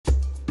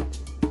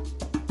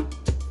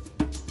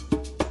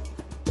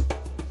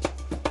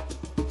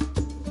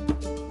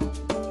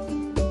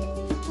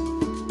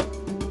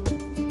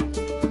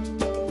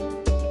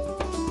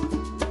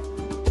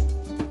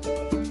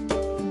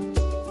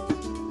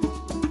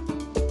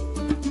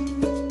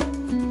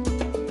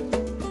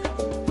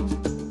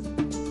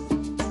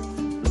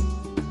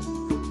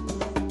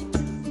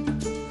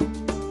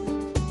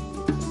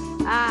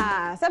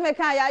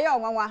semeka ya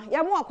onwanwa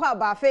ya mu akwa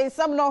ba fe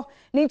nsam no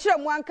ni kire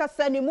mu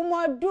ankasa ni mu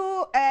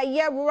modu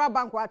ye rural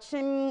bank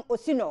wachim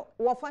osino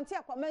wo fanti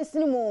akwamansi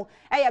mu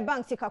ye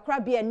bank sikakra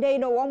bia ndey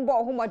no wombo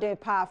homode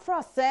pa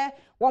frase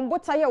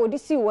wombota ya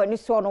odisi wani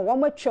so no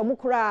womatwa mu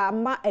kura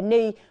ma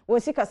enei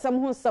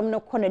wosikasam ho nsam no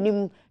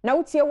konanim na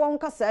utie won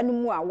kasa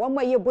animu a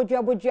womaye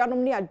bodua no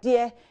ne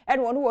ade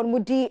ene won mu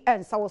di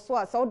ensa wo so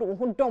asa wo do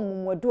ho dom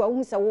mu modu a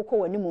hu se wo ko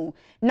wanimu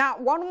na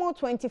won mu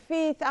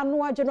 25th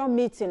annual general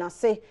meeting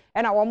ase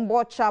ena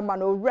wombo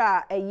chairman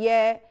owura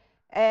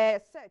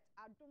set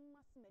Adom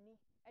masmani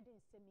edin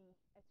semi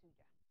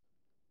etuja.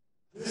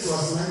 This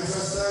was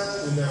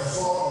manifested in the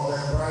fall of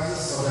the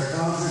prices of the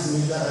country's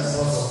major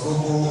exports of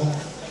cocoa,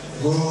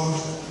 gold,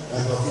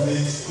 and of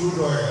late crude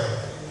oil,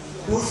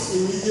 whose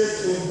immediate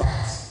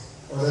impact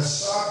was a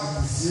sharp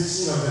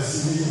depreciation of the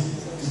cedi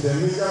to the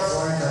major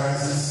foreign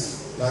currencies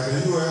like the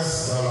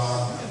US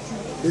dollar,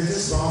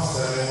 British pound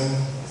sterling,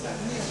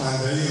 and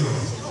the euro.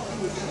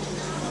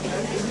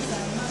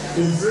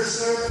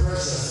 Inflationary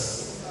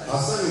pressures at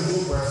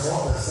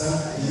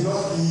 17.4% did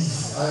not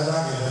ease either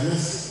in the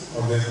midst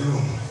of the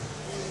gloom,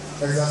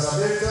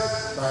 exacerbated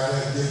by the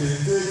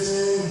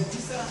debilitating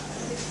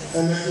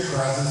energy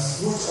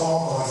crisis, which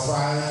all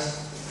conspired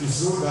to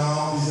slow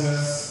down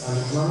business and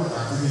economic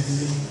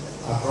activity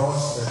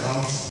across the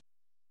country.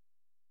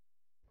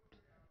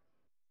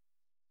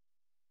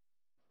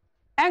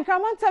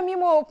 Enkramanta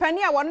mimo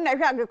pani a wonu na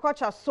hwe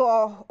agriculture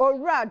so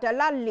owura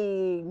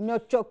dalali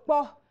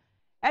nochokpo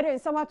edin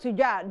sama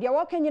tudwa de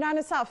wo kanyina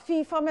ne sa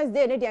fi farmers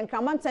day ne de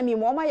enkramanta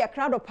mimo o ma ya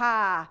krado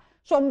pa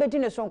so mbedi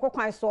ne so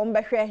nkokwan so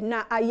mbehwe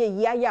na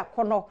ayeyi aya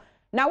kono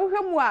na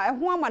wohwemu a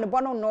eho ama ne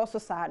bono no so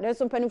sa ne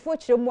so mpanifo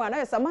kiremu a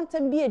na samanta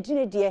bi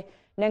edine de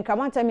ne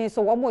enkramanta mi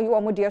so wo mo yi wo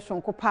mo de so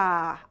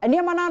nkopa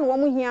aniema na no wo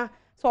mo hia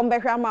so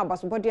mbehwe ama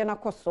abasobode na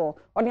koso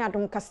oni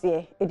Adom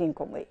kase edin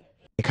komwe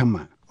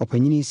kama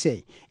opanyini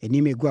sei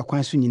enim egu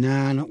akwanso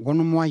nyina no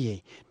wono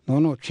aye no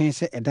no twen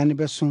se edane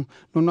beso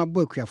no no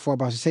abo akuafo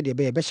ba so se de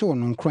be hye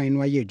wono nkran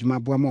no aye adwuma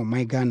boa ma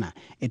my Ghana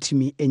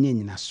etimi enya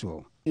nyina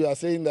so. You are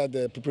saying that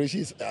the preparation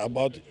is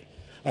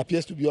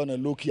appears to be on a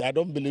low key. I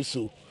don't believe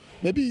so.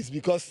 Maybe it's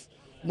because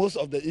most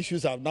of the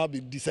issues have now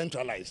been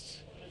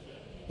decentralized.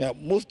 Yeah,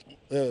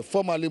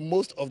 formerly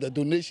most of the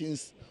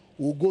donations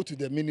will go to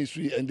the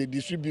ministry and they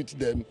distribute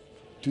them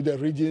to the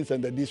regions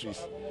and the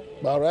districts.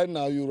 But right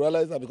now you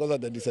realize that because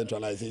of the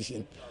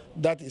decentralization,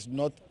 that is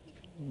not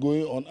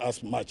going on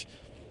as much.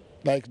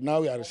 Like now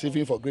we are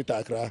receiving for Greater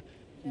Accra,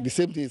 the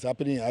same thing is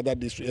happening in other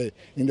districts,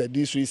 in the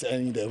districts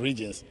and in the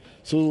regions.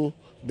 So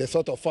the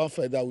sort of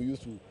fanfare that we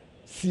used to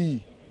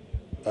see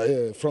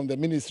from the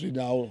ministry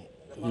now,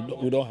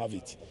 we don't have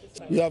it.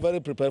 We are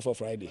very prepared for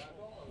Friday.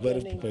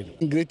 Very prepared.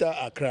 In Greater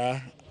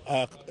Accra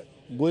are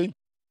going.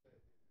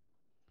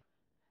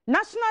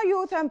 National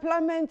Youth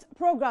Employment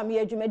Program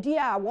ye dwumadi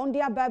a won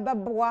dia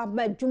bababoa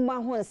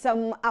madwuma ho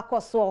nsam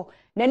akoso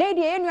na ne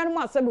de enuanu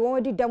asabe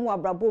won di dam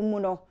abrabo mu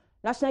no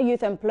National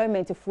Youth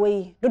Employment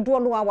foi dodo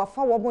no a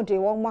wafa wo mo de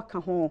won maka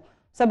ho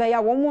sabe ya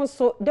won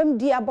so dem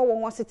di aba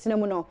won wasetena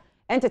mu no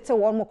entete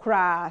won mo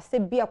kra se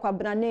bia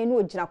kwabena na enu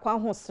ogina kwa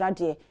ho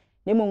srade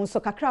ne mo so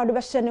kakra do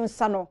be hye ne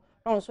nsa no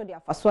no so de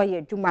afaso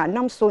ye dwuma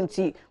nam so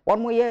nti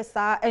won mo ye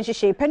sa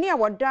enhyehyɛ pani a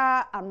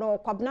woda ano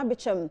kwabena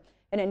bechem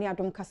ene ni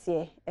Adom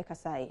kase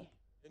ekasai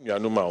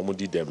nyanuma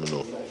omudi dem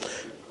no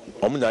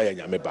omna ya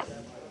nyameba.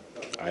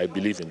 I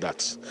believe in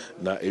that.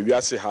 Na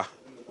ewiase ha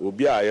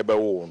obi a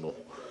yebewo no,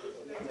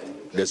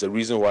 there's a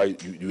reason why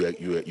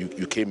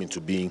you came into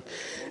being.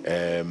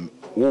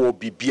 Wo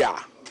bibia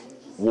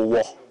wo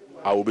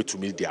a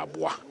obetumi de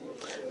aboa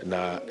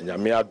na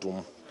nyame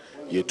adom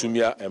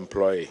yetumia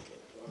employ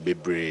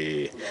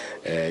bebre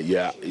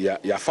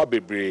ya fa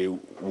bebre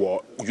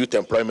wo youth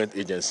employment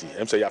agency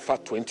em say ya fa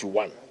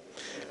 21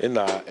 in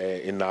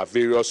our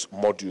various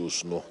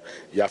modules no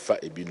yafa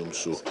ebinum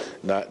so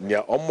na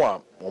nia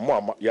omo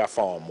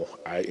yafa omo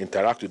I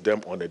interact with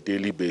them on a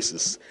daily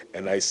basis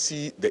and I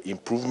see the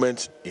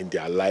improvement in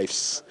their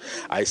lives.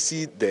 I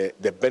see the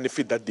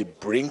benefit that they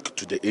bring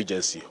to the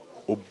agency.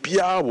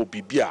 Obia will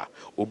be bia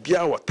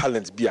obia wa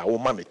talent bia wo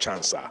man a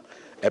chance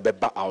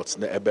ebeba out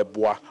na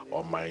ebeboa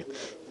on mine.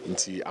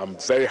 I'm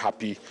very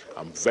happy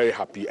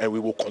and we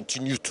will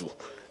continue to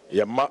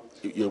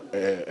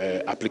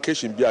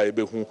application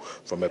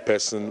from a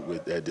person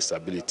with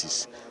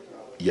disabilities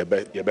you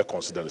be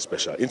considered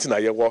special.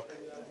 International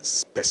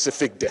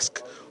specific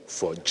desk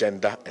for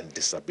gender and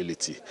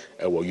disability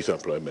or youth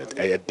employment,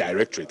 a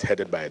directorate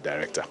headed by a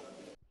director.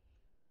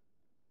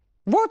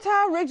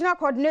 Voter Regional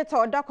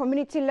Coordinator of the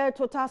Community-led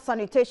Total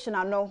Sanitation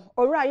ano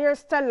Oriya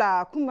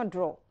Stella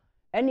Kumadro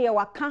ene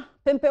waka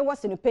pempe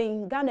wasinu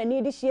pen Ghana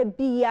ni this year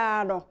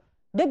biya no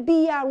de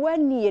biya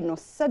wani no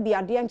sabi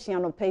ade anchia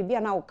no pe bia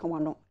na woka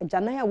wano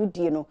agana ya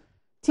wudie no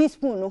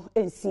teaspoon no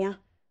ensia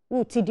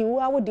wutidi wo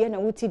awode na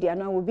wutidi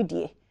ana wo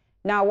bidie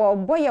na wo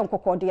boye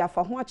nkokode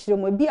afa ho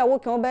akiremu bia wo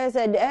kan ba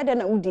se de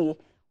na wudie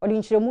ode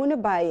nkiremu ne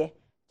baaye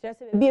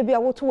kyerese bia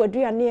woto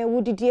waduane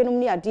wudidie no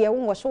ne ade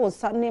wo wo hwe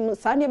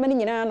sa ne mani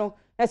nyina no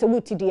na se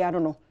wutidi ano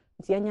no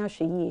nti anya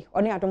hwe yi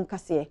one Adom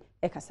kase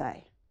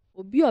ekasai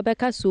obi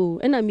obeka so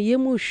na me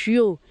yemu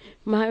hwio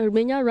ma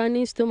menya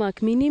running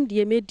stomach minim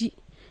de medi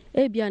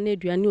ebia na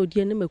aduane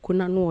odie na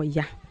makuna no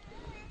oya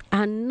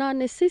anna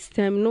ne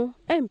system no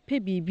empe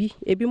bibi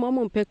ebi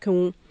momo mpe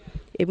kan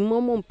ebi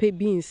momo mpe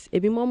beans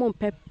ebi momo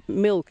mpe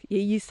milk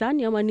ye sa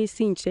ne ama ne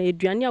sinche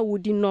aduane a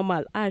wodi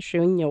normal a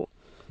hwe nyew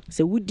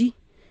se wodi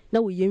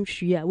na wo yem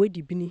hwie a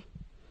wedi bini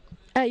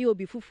aye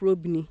obi fufuro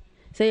bini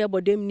se ye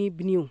bodem ni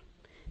bini o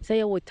se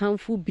ye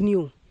wotamfu bini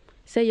o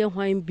se ye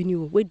hwan bini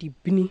o wedi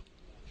bini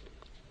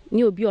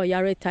ni obi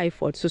oyare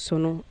typhoid so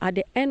no at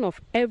the end of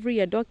every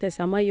year doctors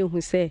amaye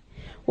who say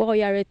wo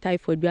oyare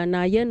typhoid bia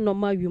na ye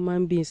normal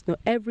human beings no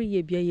every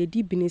year bia ye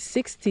di bini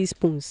 6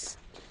 teaspoons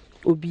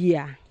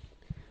obia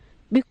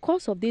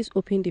because of these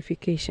open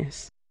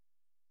defecations.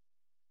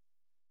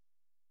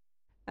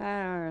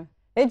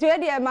 Etu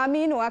edi e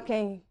mami no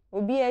aken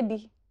obi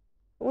edi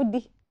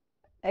odi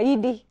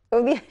ayidi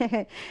obi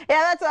ya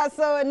that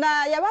so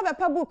na ya ba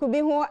pa book bi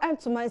ho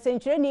antuma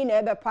nsentire ni na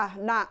ebe pa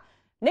na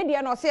ne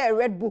de na o say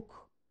red book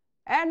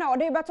na o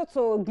de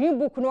betoto green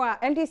book no a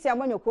NDC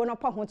amanyoko no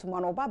pa ho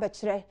tuma no ba be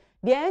kire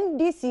de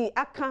NDC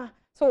aka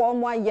so wo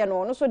mo aye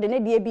no so de ne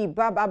de bi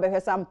ba be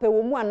hwesa mpe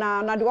wo mu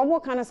ana na de wo mo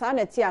kan sa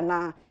na ti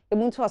ana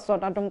emuntu aso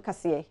dadom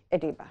kase e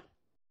de ba.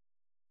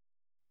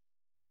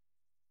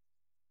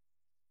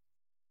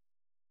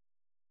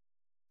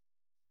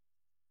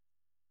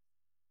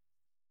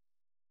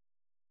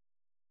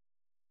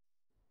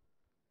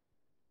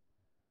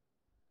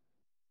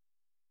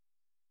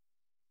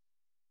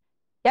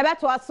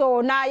 Yabeto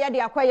aso na ya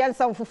de akwaye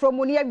nsam fufuro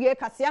mu ne awie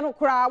kase no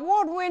kura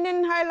award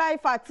winning high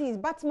life artist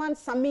Batman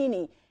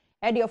Samini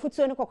e de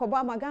ofutuo ne kokobo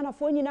amagana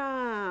fo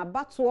nyina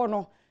bato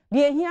no de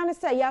ehia ne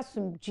se ya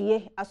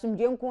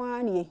asumdue nko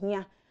a ne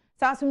ehia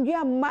sa asumdue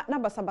amma na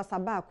basabasa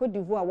ba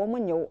kodivu a wo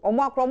monye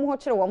omo akro mo ho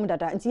kire wo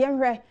dada nti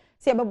yenhwe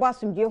se yebebo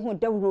asumdue ho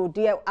dawro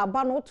de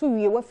aba no to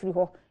wie wafiri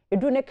ho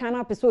edu ne kan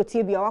na pese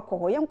otie bia wakọ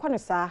ho yenkwa ne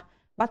sa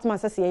Batman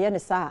sese ye ne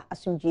sa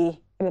asumdue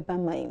ebeba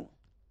man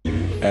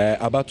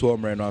abato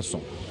omre no aso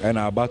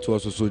na abato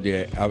so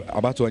de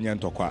abato onye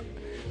ntokwa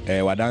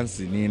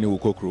wadansi ni ne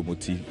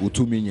ukokromoti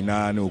utumi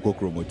nyina ne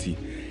ukokromoti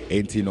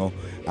enti no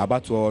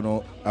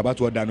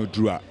abato da no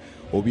dru a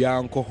obi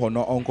anko ho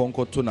no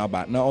onkonko to na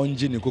ba na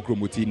onji ne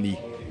ukokromoti ni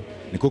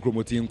ne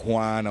ukokromoti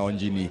nko a na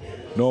onji ni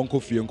na onko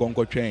fie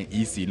nkonko twen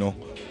isi no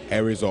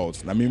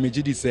results na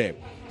memeji di se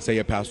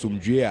ye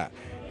pasumdwe a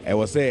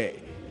wo se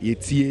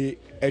yetie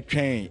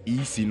etwen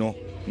isi no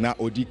na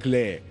o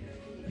declare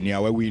ni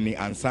awewi ni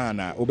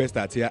ansana obe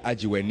startia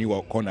ajiweni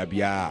wo kona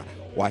bia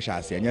wa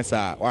shase enye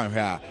sa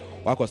wanhwe a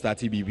wako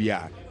starti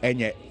bibia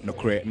enye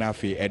nokre na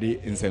afi ede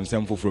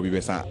nsemsem foforo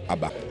bibesa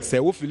aba se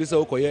wo feel se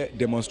okoye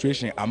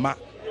demonstration ama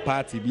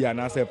party bia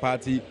na se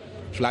party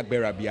flag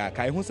bearer bia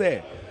kai hu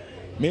se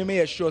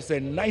me sure say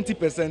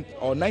 90%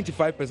 or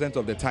 95%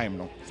 of the time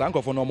no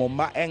sankofo no mo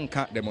ma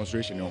enka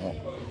demonstration ho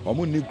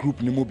omo ni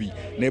group ni mo bi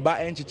ne ba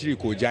enchichiri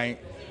ko jan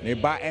ne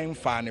ba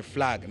enfa ne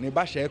flag ne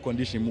ba share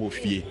condition mo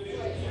ofie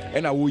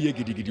ena wo ye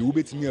gidigidi wo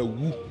betimi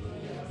awu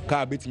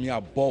ka betimi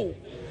aball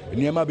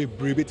niema be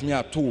bre betimi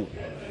ato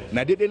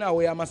na dede na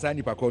wo ya masa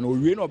nipa ko no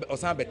owie no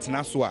osan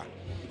betena so a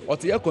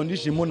ote ye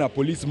condition mo na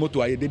police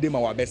moto aye dede ma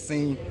wa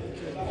besen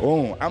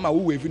ama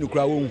wo we fi no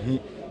kra wo hu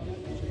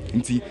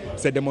nti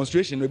se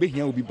demonstration no be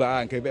hia obi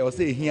ba nka be o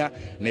se hia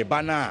ne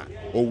ba na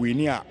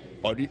oweni a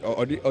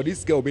odi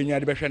scale obenya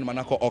de be hwe ne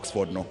manako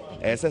Oxford no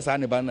se sa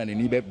ne ba na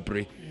ni be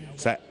bre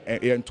sa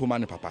entoma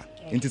ne papa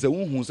nti se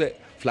wo hu se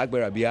flag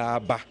bearer bia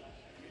ba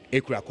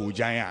ekura ko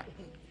jan a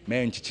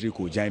me nchichiri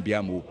ko jan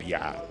bia ma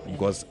obia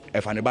because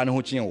if aneba ne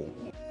ho chien wo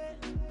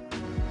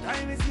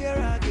time is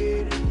here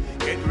again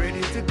get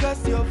ready to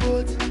cast your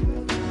vote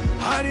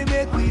how to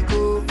make we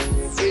go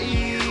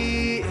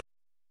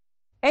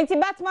Enti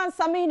Batman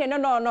Samini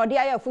no de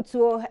aya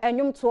futuo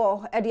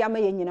enwumto e de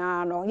amaye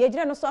nyina no ye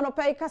gire no so no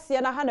pai kase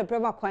na ha na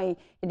brema kwan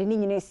de ni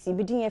nyina si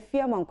bidin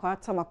afia mankwa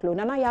tamaklo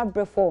na ya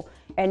brefo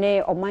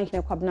ene oman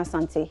hene kwabna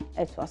sante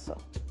eto aso